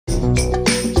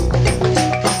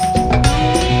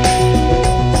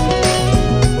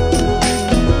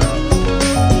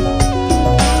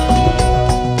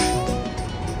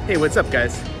what's up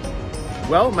guys?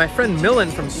 Well, my friend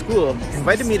Millen from school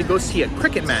invited me to go see a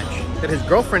cricket match that his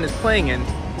girlfriend is playing in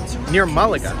near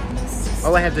Malaga.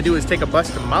 All I have to do is take a bus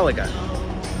to Malaga.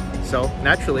 So,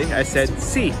 naturally, I said,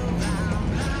 sí.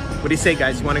 What do you say,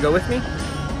 guys? You want to go with me?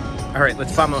 Alright,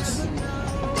 let's vamos.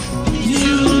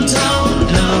 You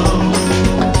don't know.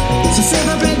 So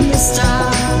celebrate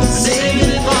Mr. Save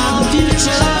it for the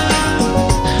future.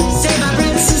 Save my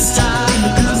red sister,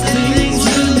 because things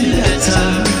will be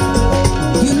better.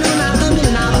 You know not the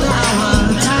minute of the hour,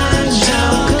 the time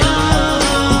shall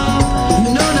come.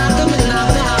 You know not the minute of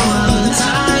the hour, the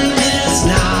time is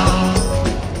now.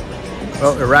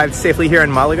 Well, arrived safely here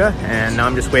in Malaga, and now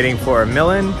I'm just waiting for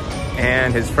Millen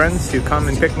and his friends to come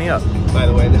and pick me up. By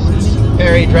the way, this is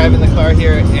Perry driving the car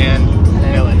here, and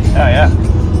Millen. Oh yeah.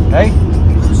 Hey,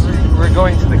 we're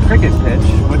going to the cricket pitch.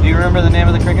 What do you remember the name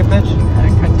of the cricket pitch?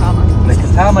 Katama. The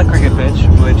Katama cricket pitch,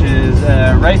 which is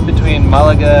right between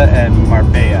Malaga and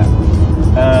Marbella.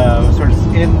 Sort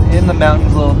of in the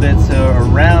mountains a little bit, so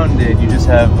around it you just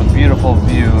have a beautiful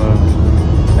view of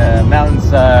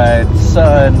mountainside,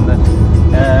 sun.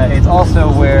 It's also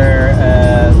where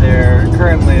they're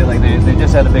currently, like they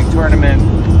just had a big tournament.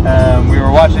 We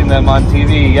were watching them on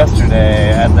TV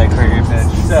yesterday at the cricket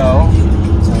pitch. So,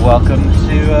 welcome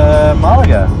to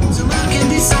Malaga. So I can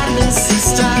be silent,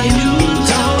 sister. You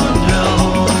don't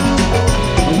know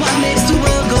what makes the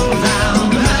world go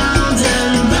round, round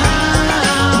and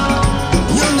round.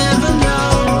 You'll never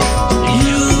know.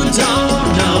 You don't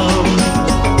know.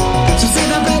 So save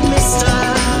my bread, mister.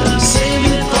 Save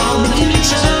it for the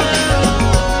future.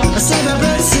 Save my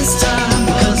bread, sister,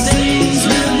 because things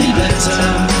will be better.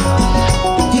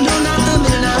 You know not the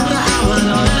minute of the hour,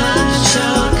 no time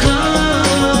shall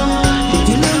come.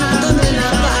 You know not the minute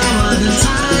of the hour, the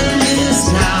time is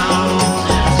now.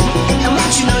 And what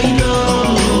you know, you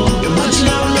know. And what you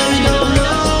don't know, you don't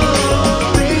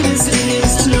know. Greatest thing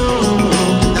is to know.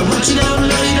 And what you don't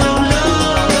know, you don't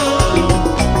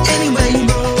know. Anywhere you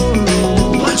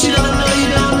go, what you don't know, you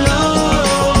don't know.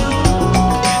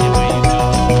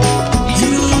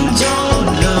 You don't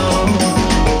know.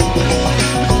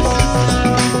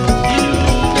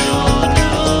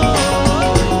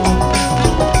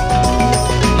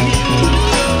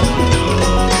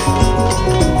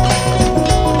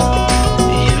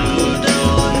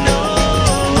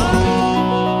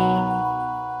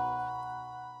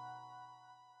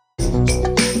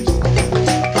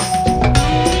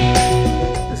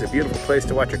 This is a beautiful place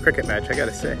to watch a cricket match, I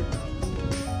gotta say.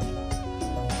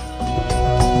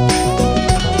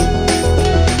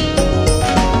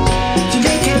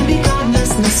 Today can be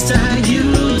goodness, mister.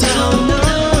 You don't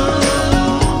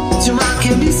know. Tomorrow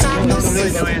can be I sadness. don't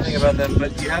really know anything about them,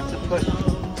 but you have to put,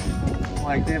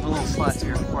 like, they have a little slot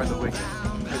here for the wicket,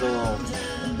 for the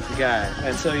guy.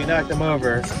 And so you knock them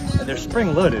over, and they're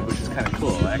spring loaded, which is kind of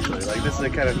cool, actually. Like, this is a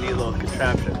kind of neat little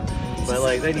contraption. But,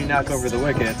 like, then you knock over the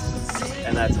wickets,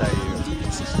 and that's how you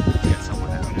get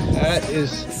someone out. That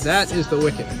is the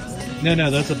wicket. No,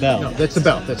 that's a bell. No, that's the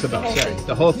bell, sorry.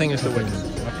 The whole thing is the wicket.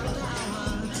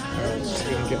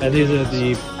 And these are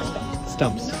the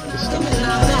stumps. The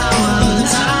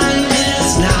time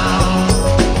is now.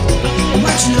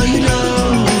 What you know, you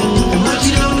know. And what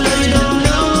you don't know, you don't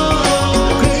know.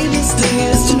 The greatest thing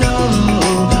is to know.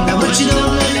 And what you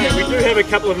don't know, you don't know. We do have a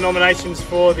couple of nominations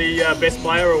for the Best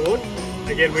Player Award.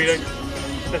 Again,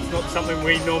 that's not something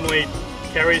we normally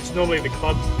carry. It's normally the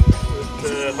club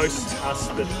that hosts us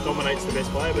that nominates the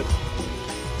Best Player, but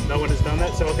no one has done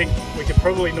that. So I think we could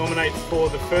probably nominate for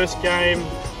the first game.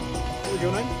 What was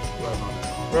your name?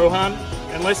 Rohan.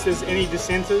 Unless there's any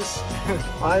dissenters.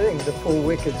 I think the 4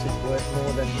 wickets is worth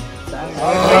more than that.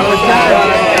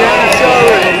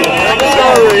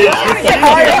 Sorry.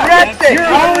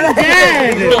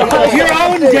 Your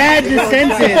own dad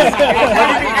dissented. I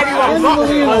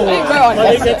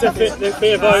think that's a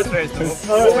fair vote.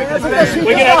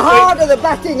 We're gonna harder the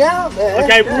batting out there.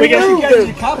 Okay, we're gonna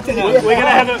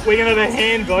have a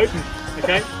hand vote.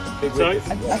 Okay. So,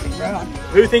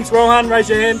 who thinks Rohan? Raise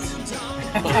your hand.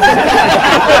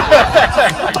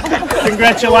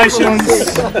 Congratulations.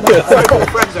 Save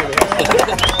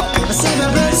my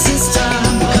bread, sister.